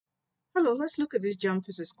Hello, let's look at this JAMB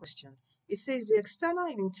physics question. It says the external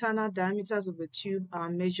and internal diameters of the tube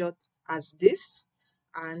are measured as this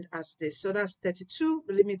and as this. So that's 32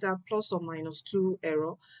 millimeter plus or minus 2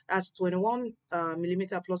 error. That's 21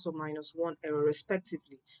 millimeter plus or minus 1 error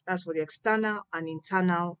respectively. That's for the external and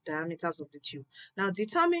internal diameters of the tube. Now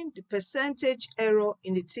determine the percentage error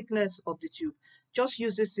in the thickness of the tube. Just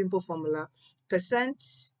use this simple formula.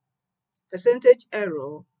 Percentage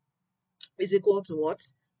error is equal to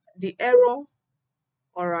what? The error,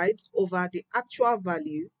 all right, over the actual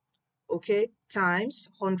value, okay, times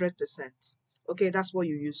 100%. Okay, that's what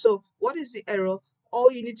you use. So what is the error?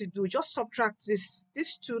 All you need to do, just subtract these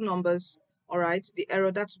two numbers, all right, the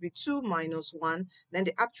error, that will be 2 minus 1. Then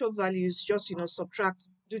the actual value is just, do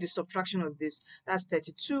the subtraction of this. That's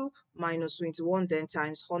 32 minus 21, then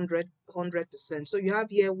times 100%. So you have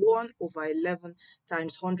here 1 over 11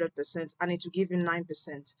 times 100%, and it will give you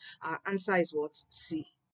 9%. Our answer is what? C.